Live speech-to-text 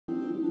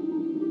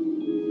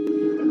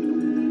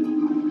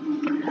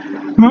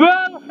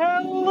Well,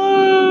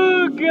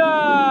 hello,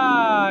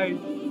 guys.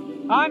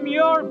 I'm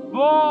your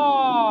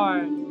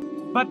boy,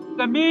 but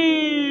the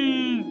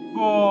Me's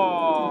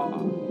boy,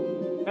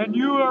 and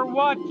you are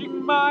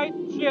watching my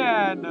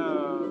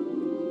channel,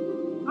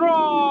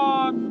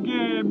 Strong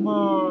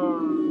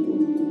Gamer.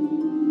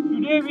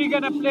 Today we're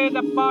gonna play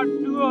the part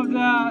 2 of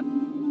the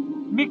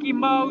Mickey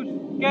Mouse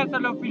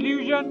Castle of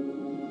Illusion.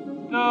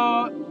 तो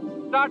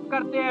start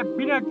करते हैं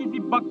बिना किसी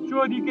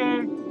बकचोदी के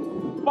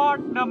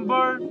part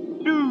number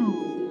 2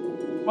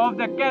 of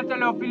the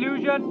Castle of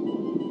Illusion,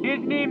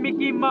 Disney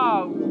Mickey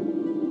Mouse.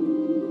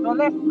 So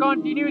let's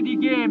continue the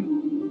game.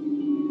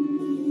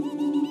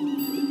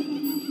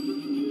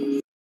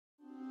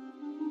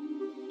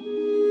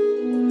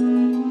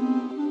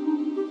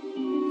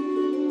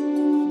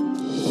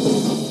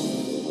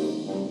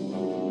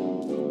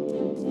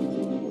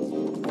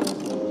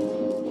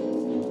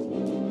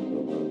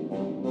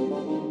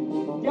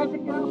 जैसे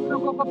कि आप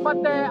लोगों को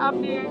पता है,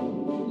 आपने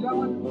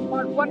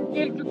पार्ट 1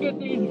 खेल चुके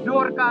थे इस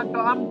डोर का, तो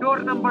हम डोर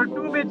नंबर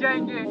 2 में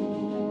जाएंगे।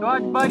 तो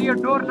आज बारी है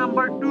डोर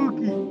नंबर 2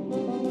 की।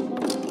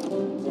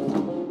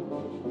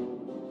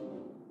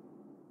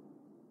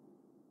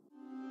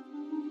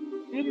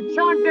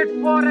 Enchanted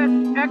Forest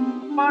X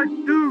Part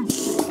 2.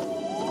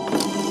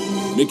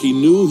 Mickey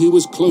knew he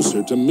was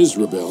closer to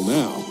Mizrabel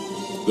now.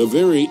 The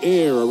very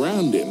air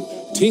around him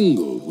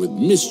tingled with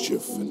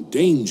mischief and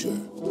danger.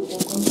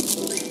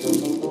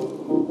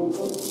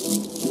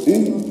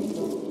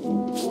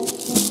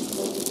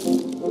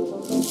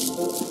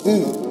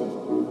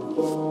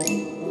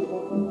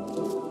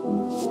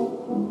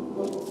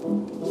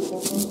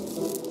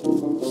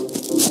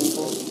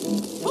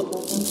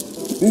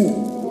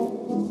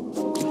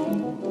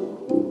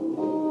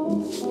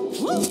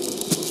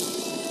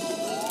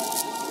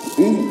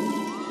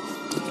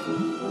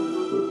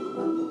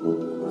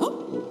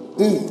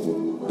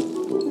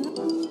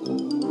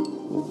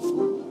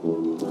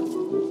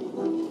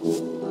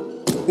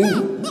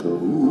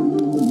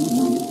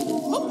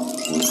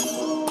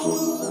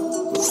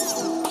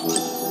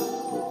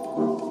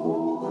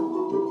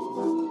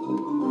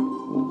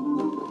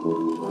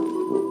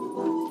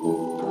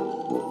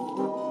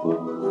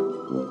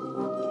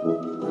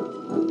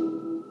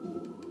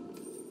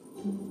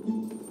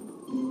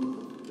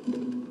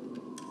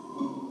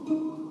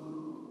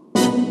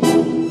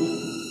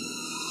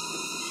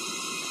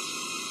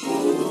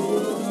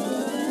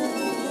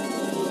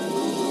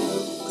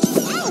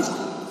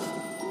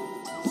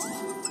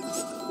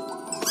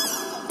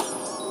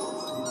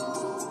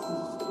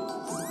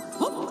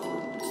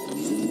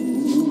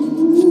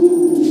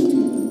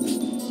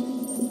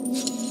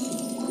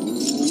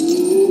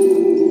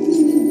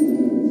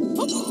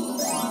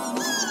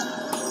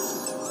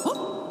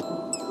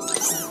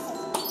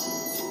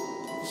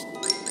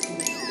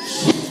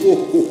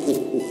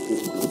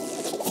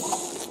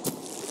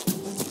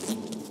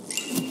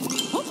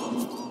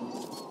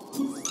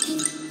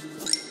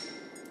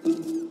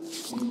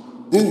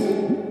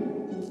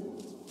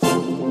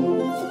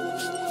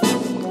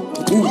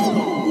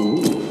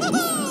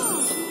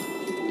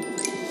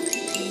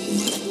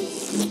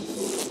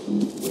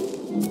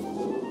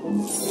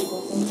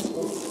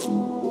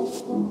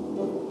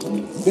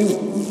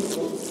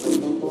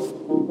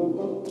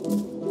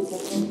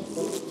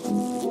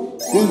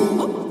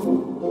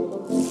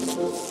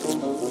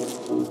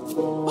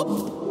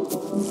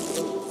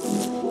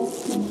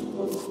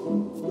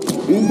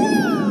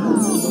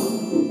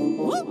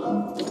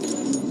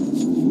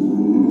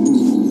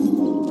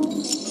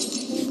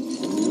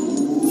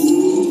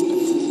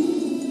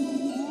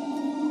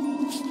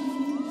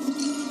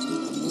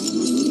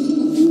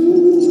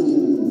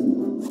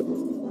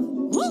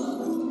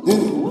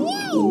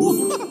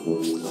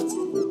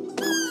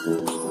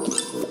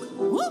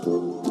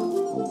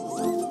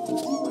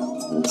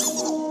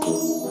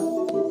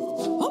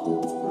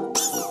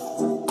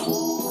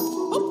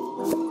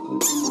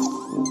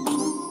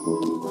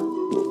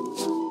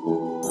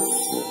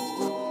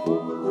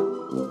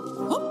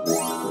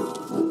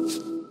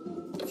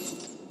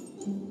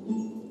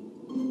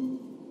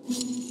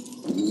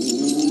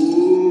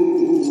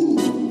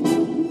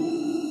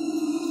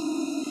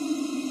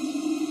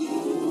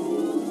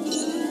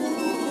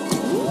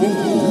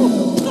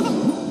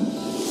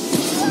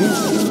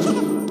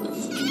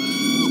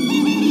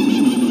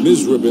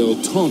 Mizrabel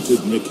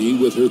taunted Mickey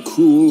with her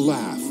cruel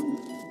laugh,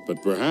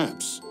 but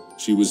perhaps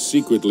she was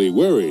secretly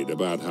worried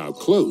about how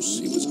close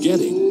he was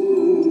getting.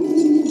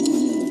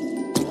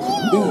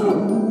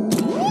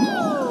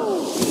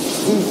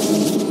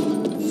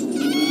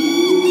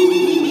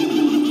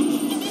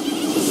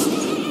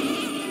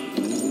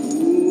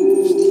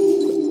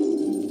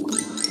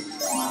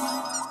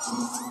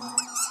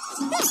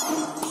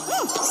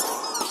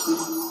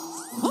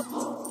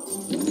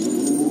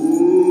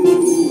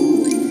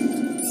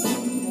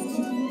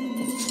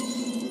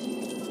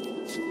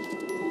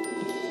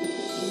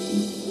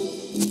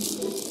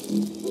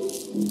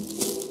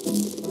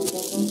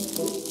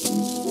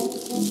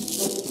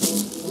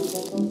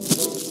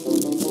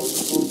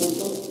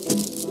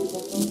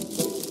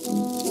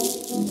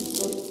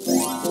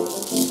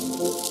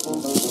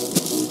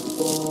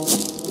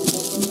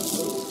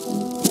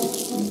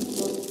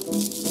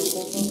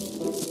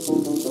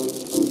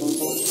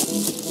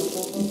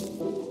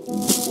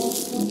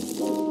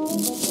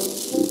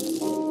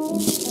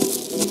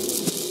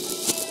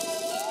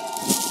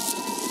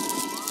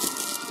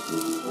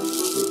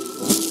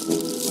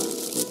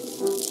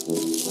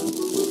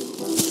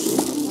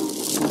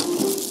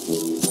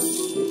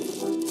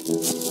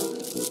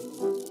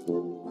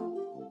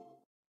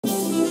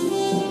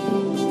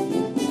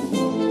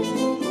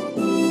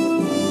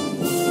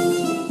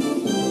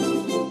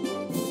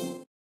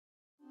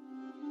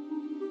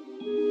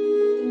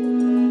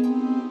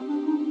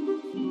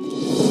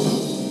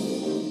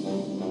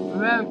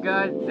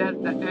 guys,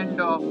 that's the end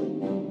of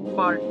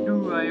part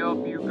 2. I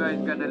hope you guys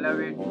gonna love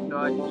it. तो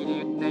आज के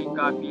लिए इतना ही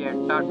काफी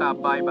है. Tata,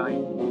 bye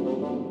bye.